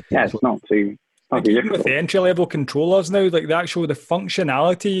it's not too difficult. With the entry-level controllers now, like the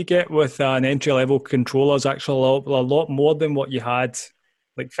functionality you get with an entry-level controller is actually a lot more than what you had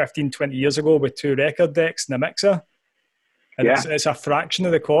like 15, 20 years ago with 2 record decks and a mixer. And it's a fraction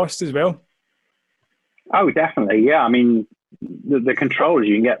of the cost as well. Oh, definitely. Yeah. I mean, the controllers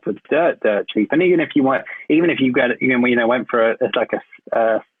you can get for dirt cheap. And even if you went for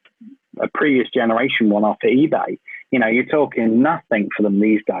a previous generation one off of eBay, you're talking nothing for them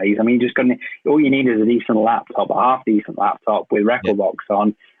these days. I mean, all you need is a decent laptop, a half decent laptop with record box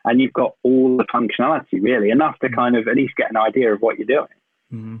on, and you've got all the functionality, really, enough to kind of at least get an idea of what you're doing.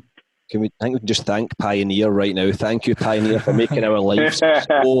 Mm-hmm. We can just thank Pioneer right now. Thank you, Pioneer, for making our lives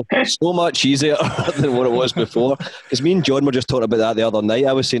so much easier than what it was before. Because me and John were just talking about that the other night.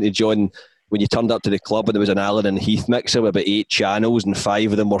 I was saying to John, when you turned up to the club and there was an Allen and Heath mixer with about 8 channels and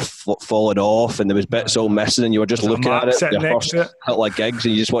 5 of them were falling off and there was bits all missing and you were just looking at it your first couple of gigs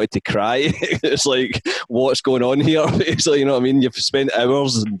and you just wanted to cry. It's like, what's going on here? So, you know what I mean? You've spent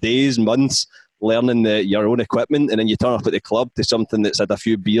hours, days, months learning your own equipment, and then you turn up at the club to something that's had a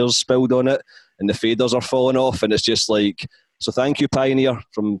few beers spilled on it and the faders are falling off, and it's just like, so thank you, Pioneer,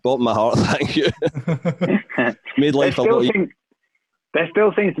 from the bottom of my heart. Thank you. Made life a lot easier. There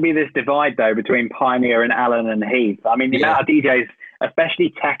still seems to be this divide though between Pioneer and Allen and Heath. I mean, the amount of DJs,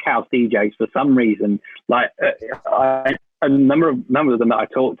 especially tech house DJs, for some reason, like a number of them that I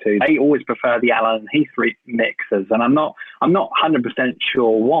talk to, they always prefer the Allen and Heath mixers, and I'm not 100%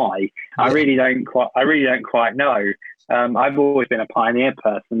 sure why. I really don't quite know. I've always been a Pioneer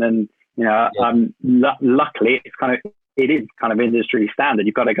person, and luckily it is kind of industry standard.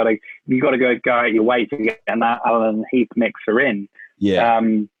 You've got to go out your way to get that Allen and Heath mixer in. Yeah.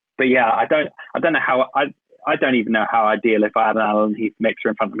 But yeah, I don't know how I don't even know how I'd deal if I had an Allen Heath mixer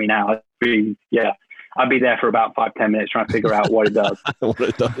in front of me now. I'd be there for about 5-10 minutes trying to figure out what it does. What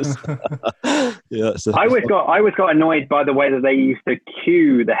it does. I always got annoyed by the way that they used to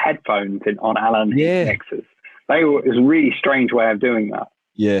cue the headphones on Allen Heath mixers. It was a really strange way of doing that.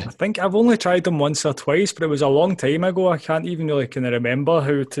 Yeah. I think I've only tried them once or twice, but it was a long time ago. I can't even really kind of remember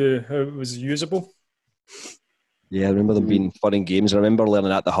how it was usable. Yeah, I remember them being fun and games. I remember learning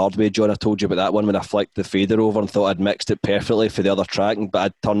that the hard way, John. I told you about that one when I flicked the fader over and thought I'd mixed it perfectly for the other track, but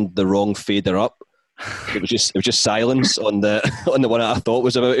I'd turned the wrong fader up. It was just silence on the one that I thought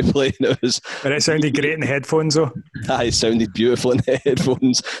was about to play. And it sounded great in the headphones, though. It sounded beautiful in the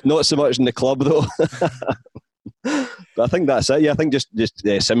headphones. Not so much in the club, though. But I think that's it. Yeah, I think just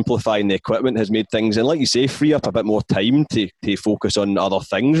simplifying the equipment has made things, and like you say, free up a bit more time to focus on other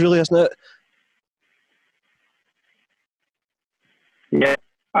things, really, isn't it? Yeah.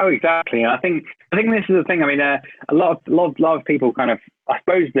 Oh, exactly. I think this is the thing. I mean, a lot of people kind of, I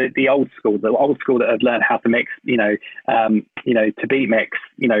suppose the old school that have learned how to mix, to beat mix,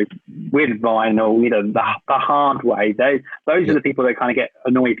 with vinyl, the hard way. Those are the people that kind of get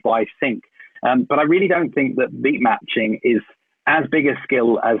annoyed by sync. But I really don't think that beat matching is as big a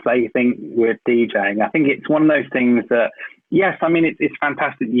skill as they think with DJing. I think it's one of those things that, yes, I mean, it's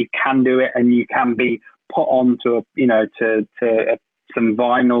fantastic. You can do it and you can be put on to some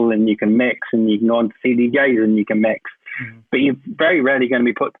vinyl and you can mix, and you can go on to CDJs and you can mix. Mm-hmm. But you're very rarely going to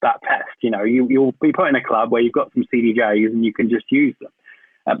be put to that test. You'll be put in a club where you've got some CDJs and you can just use them.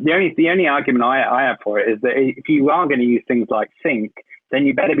 The only argument I have for it is that if you are going to use things like sync, then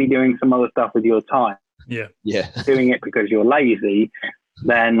you better be doing some other stuff with your time. Yeah. doing it because you're lazy,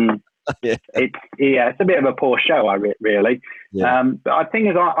 then Yeah. it's a bit of a poor show. Really. Yeah. But I think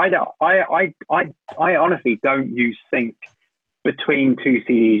is I honestly don't use sync between two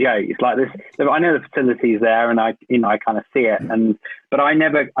CDJs like this. I know the facility's there, and I kind of see it, but I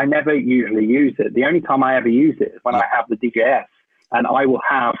never usually use it. The only time I ever use it is when I have the DJS, and I will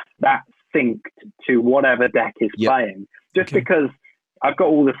have that synced to whatever deck is playing, just because I've got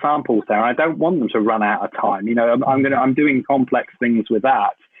all the samples there. I don't want them to run out of time. You know, I'm doing complex things with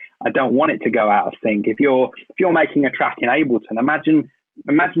that. I don't want it to go out of sync. If you're making a track in Ableton, imagine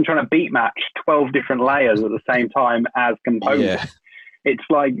trying to beat match 12 different layers at the same time as components. Yeah. It's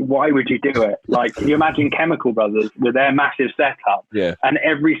like, why would you do it? Like, you imagine Chemical Brothers with their massive setup, and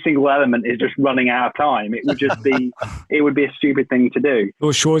every single element is just running out of time. It would just be, it would be a stupid thing to do.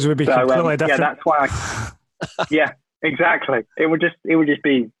 Those shows would be completely different. Yeah, that's why. Yeah, exactly. It would just be,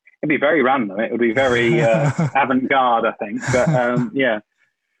 it'd be very random. It would be very avant-garde, I think. But yeah.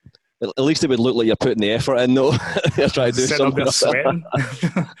 At least it would look like you're putting the effort in, though. You're trying to do Sitting up something. there sweating.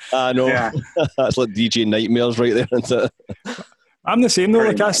 I know. Yeah. That's like DJ nightmares right there, isn't it? I'm the same though.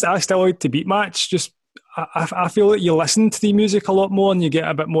 Like I still like to beat match. Just I feel like you listen to the music a lot more and you get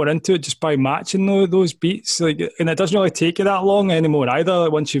a bit more into it just by matching those beats. Like, and it doesn't really take you that long anymore either.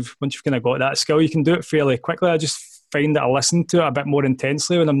 Like once you've kind of got that skill, you can do it fairly quickly. I just find that I listen to it a bit more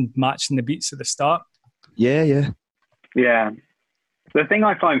intensely when I'm matching the beats at the start. Yeah. The thing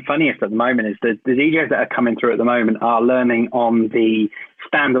I find funniest at the moment is that the DJs that are coming through at the moment are learning on the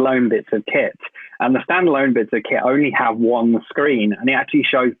standalone bits of kit. And the standalone bits of kit only have one screen, and it actually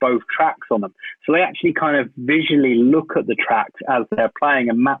shows both tracks on them. So they actually kind of visually look at the tracks as they're playing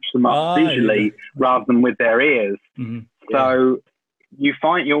and match them up visually rather than with their ears. Mm-hmm. So you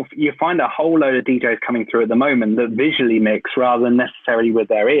find a whole load of DJs coming through at the moment that visually mix rather than necessarily with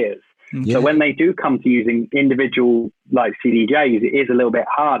their ears. Yeah. So when they do come to using individual like CDJs, it is a little bit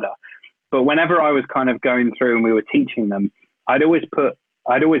harder. But whenever I was kind of going through and we were teaching them, I'd always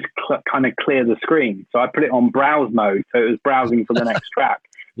kind of clear the screen. So I put it on browse mode, so it was browsing for the next track.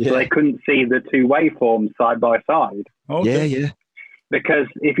 So they couldn't see the two waveforms side by side. Okay. Yeah. Because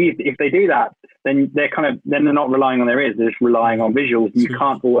if they do that, then they're not relying on their ears; they're just relying on visuals. And you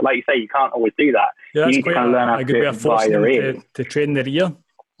can't, like you say, you can't always do that. Yeah, you need to kind of learn how to do it by your ears. To train their ear.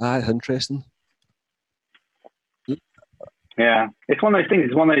 That's interesting. Yeah, it's one of those things.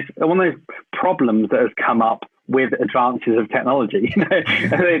 It's one of those problems that has come up with advances of technology.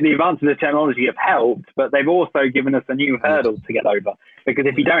 The advances of technology have helped, but they've also given us a new hurdle to get over. Because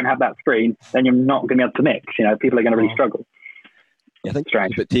if you don't have that screen, then you're not going to be able to mix. People are going to really struggle. I think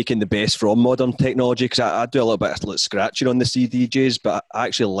Strange. but taking the best from modern technology, because I do a little bit of like scratching on the CDJs, but I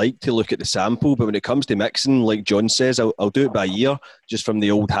actually like to look at the sample. But when it comes to mixing, like John says, I'll do it by ear, just from the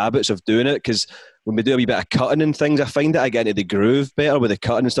old habits of doing it. Because when we do a wee bit of cutting and things, I find that I get into the groove better with the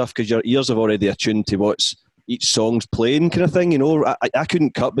cutting and stuff, because your ears have already attuned to what's each song's playing, kind of thing. I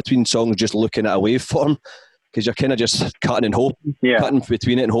couldn't cut between songs just looking at a waveform, because you're kind of just cutting and hoping, cutting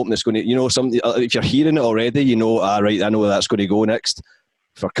between it and hoping it's going to, something. If you're hearing it already, right, I know where that's going to go next,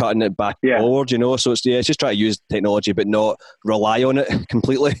 for cutting it back forward, So it's just try to use technology, but not rely on it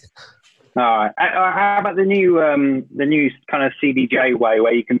completely. All right. How about the new kind of CDJ way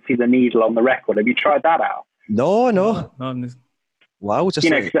where you can see the needle on the record? Have you tried that out? No. Wow. Just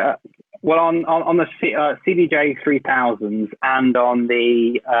well, on the CDJ 3000s and on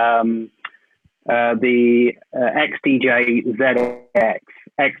the XDJ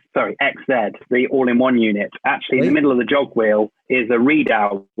XZ, the all-in-one unit. Actually, in the middle of the jog wheel is a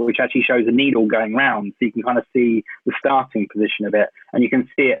readout, which actually shows a needle going round, so you can kind of see the starting position of it, and you can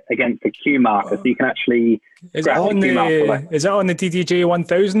see it against the cue marker, so you can actually grab the cue marker. Is that on the DDJ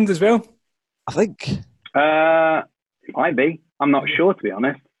 1000 as well? I think. Might be. I'm not sure, to be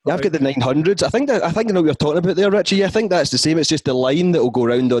honest. Yeah, I've got the 900s. I think I know what you're talking about there, Richie. Yeah, I think that's the same. It's just the line that will go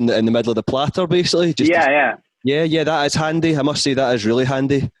round in the middle of the platter, basically. Yeah, that is handy. I must say that is really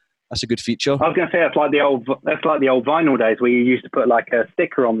handy. That's a good feature. I was going to say that's like the old vinyl days where you used to put like a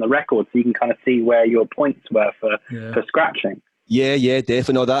sticker on the record so you can kind of see where your points were for scratching. Yeah,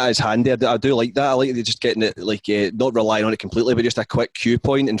 definitely. No, that is handy. I do like that. I like just getting it, like not relying on it completely, but just a quick cue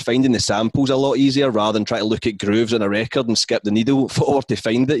point, and finding the samples a lot easier rather than trying to look at grooves on a record and skip the needle forward to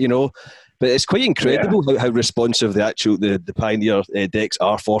find it, But it's quite incredible how responsive the Pioneer decks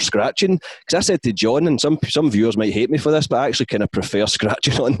are for scratching. Because I said to John, and some viewers might hate me for this, but I actually kind of prefer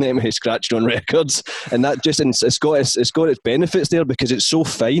scratching on them, scratching on records, and that just it's got its benefits there, because it's so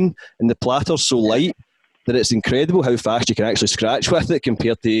fine and the platter's so light that it's incredible how fast you can actually scratch with it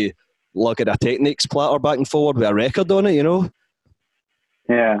compared to lugging a Technics platter back and forward with a record on it,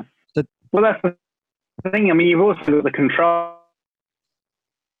 Yeah. Well, thing, I mean, you've also got the control,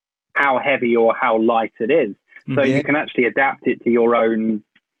 how heavy or how light it is, so you can actually adapt it to your own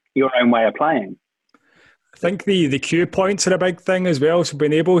way of playing. I think the cue points are a big thing as well. So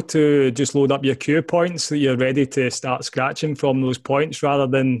being able to just load up your cue points so that you're ready to start scratching from those points, rather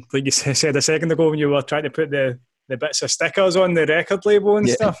than, like you said a second ago, when you were trying to put the bits of stickers on the record label and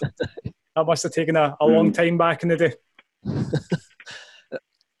stuff. That must have taken a long time back in the day.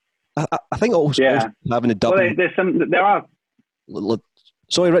 I think also having a double. Well, there are.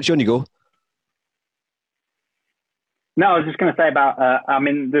 Sorry, Rich, on you go. No, I was just going to say about. I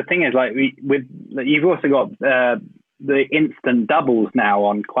mean, the thing is, like, you've also got the instant doubles now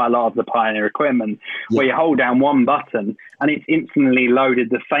on quite a lot of the Pioneer equipment, where you hold down one button and it's instantly loaded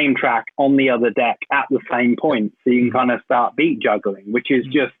the same track on the other deck at the same point, so you can kind of start beat juggling, which is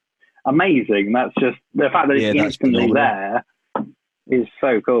just amazing. That's just the fact that it's instantly there is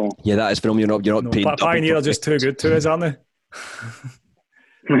so cool. Yeah, that is phenomenal. You're not paying. Pioneer are just too good to us, aren't they?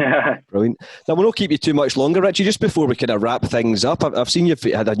 Brilliant. Now, we'll not keep you too much longer, Richie. Just before we kind of wrap things up, I've seen you've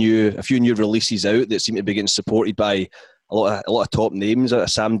had a few new releases out that seem to be getting supported by a lot of top names,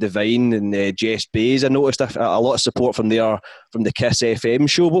 Sam Devine and Jess Bays. I noticed a lot of support from the Kiss FM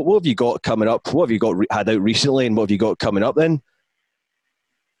show. What have you got coming up? What have you got had out recently, and what have you got coming up then?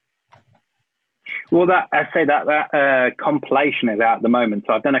 Well, that compilation is out at the moment.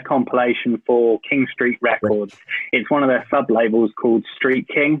 So I've done a compilation for King Street Records. It's one of their sub-labels called Street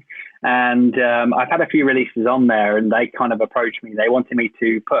King. And I've had a few releases on there, and they kind of approached me. They wanted me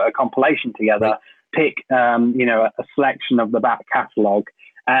to put a compilation together, pick a selection of the back catalogue,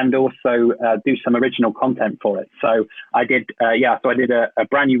 and also do some original content for it. So I did a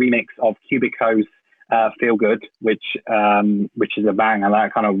brand new remix of Cubico's Feel Good, which is a banger.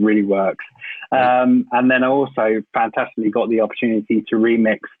 That kind of really works. And then I also fantastically got the opportunity to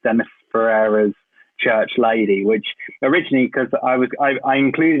remix Dennis Ferrera's Church Lady, which originally, because I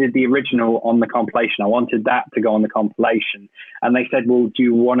included the original on the compilation. I wanted that to go on the compilation, and they said, well, do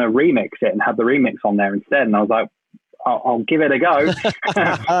you want to remix it and have the remix on there instead? And I was like, I'll give it a go.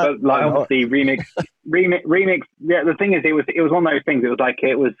 But like, obviously remix. Yeah, the thing is, it was one of those things. It was like,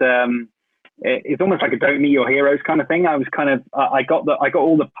 it's almost like a Don't Meet Your Heroes kind of thing. I was kind of, I got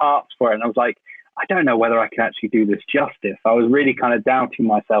all the parts for it, and I was like, I don't know whether I can actually do this justice. I was really kind of doubting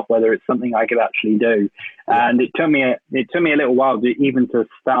myself whether it's something I could actually do. And it took me a little while to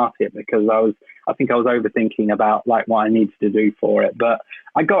start it, because I think I was overthinking about like what I needed to do for it. But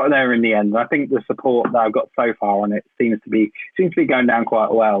I got there in the end. I think the support that I've got so far on it seems to be going down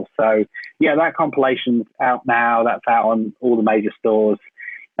quite well. So yeah, that compilation's out now. That's out on all the major stores.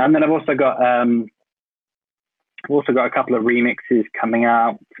 And then I've also got a couple of remixes coming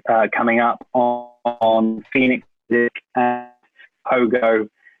up on Phoenix Music and Pogo.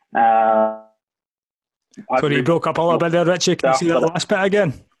 Sorry, you broke up a little bit there, Richie. Can you see that last bit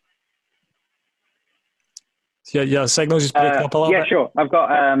again? Your signal's just breaking up a little bit. Yeah, sure. I've got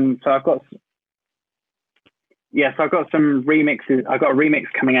some remixes. I've got a remix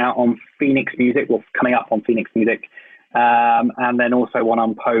coming out on Phoenix Music. Well, coming up on Phoenix Music. And then also one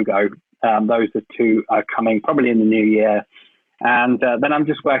on Pogo. Those are two are coming probably in the new year. And then I'm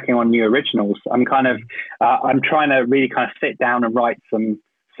just working on new originals. I'm trying to really kind of sit down and write some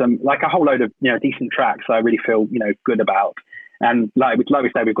like a whole load of decent tracks that I really feel good about. And like we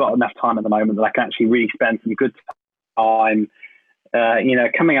said, we've got enough time at the moment that I can actually really spend some good time,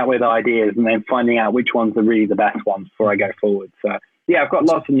 coming up with ideas and then finding out which ones are really the best ones before I go forward. So yeah, I've got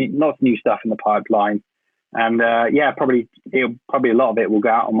lots of new stuff in the pipeline. And probably a lot of it will go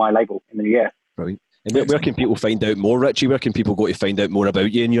out on my label in the new year. Right. And where can people find out more, Richie? Where can people go to find out more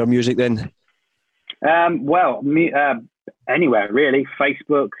about you and your music then? Anywhere really.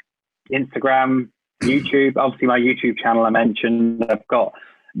 Facebook, Instagram, YouTube. Obviously, my YouTube channel I mentioned.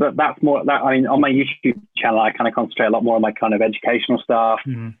 But that's more. On my YouTube channel, I kind of concentrate a lot more on my kind of educational stuff,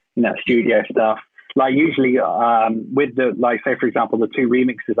 studio stuff. Like usually with say for example, the two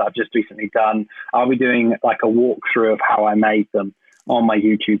remixes I've just recently done, I'll be doing like a walkthrough of how I made them on my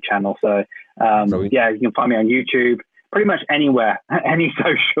YouTube channel. So you can find me on YouTube, pretty much anywhere, any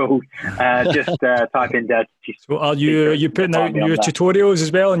social, just type in Dirty. So are you putting out new tutorials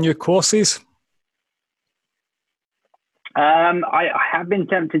as well and new courses? I have been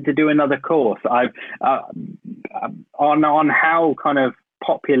tempted to do another course. I've on how kind of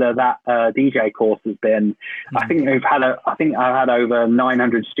popular that DJ course has been. I think I've had over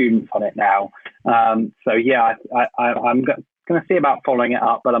 900 students on it now. So yeah, I'm going to see about following it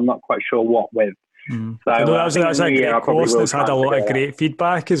up, but I'm not quite sure what with. So that's a great course that's had a lot of great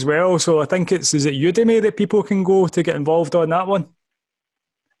feedback as well. So I think is it Udemy that people can go to get involved on that one?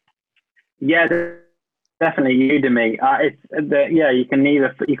 Yeah, Definitely Udemy.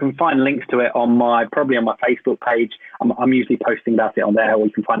 You can find links to it probably on my Facebook page. I'm usually posting about it on there, or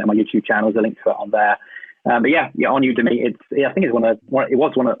you can find it on my YouTube channel. There's a link to it on there. But on Udemy, I think it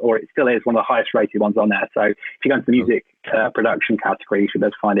still is one of the highest rated ones on there. So if you go into the music production category, you should be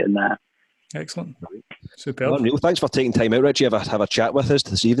able to find it in there. Excellent. Superb. Unreal. Thanks for taking time out, Richie. Have a chat with us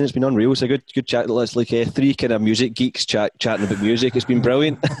this evening. It's been unreal. It's a good chat. It's like three kind of music geeks chatting about music. It's been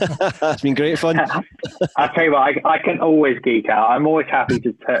brilliant. It's been great fun. I tell you what, I can always geek out. I'm always happy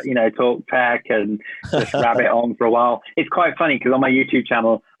to talk tech and just rabbit on for a while. It's quite funny because on my YouTube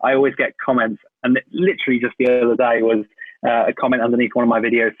channel, I always get comments, and literally just the other day was a comment underneath one of my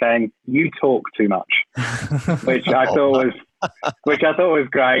videos saying, "You talk too much," which I thought was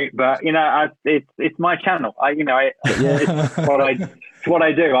great. But it's my channel. It's what I do.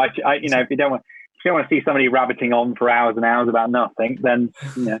 If you don't want to see somebody rabbiting on for hours and hours about nothing, then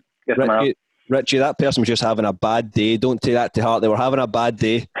get somewhere else. Richie, that person was just having a bad day. Don't take that to heart. They were having a bad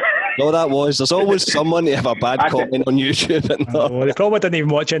day. No, that was. There's always someone to have a bad comment on YouTube. Well, they probably didn't even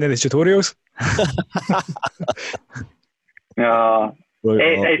watch any of the tutorials.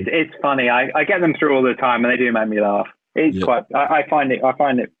 It's funny. I get them through all the time, and they do make me laugh. I find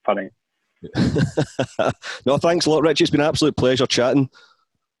it funny. No, thanks a lot, Richie. It's been an absolute pleasure chatting.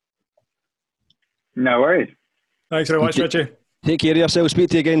 No worries. Thanks very much, Richie. Take care of yourself. Speak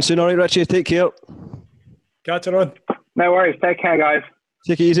to you again soon. All right, Richie. Take care. Catch her on. No worries. Take care, guys.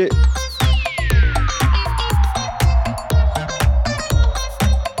 Take it easy.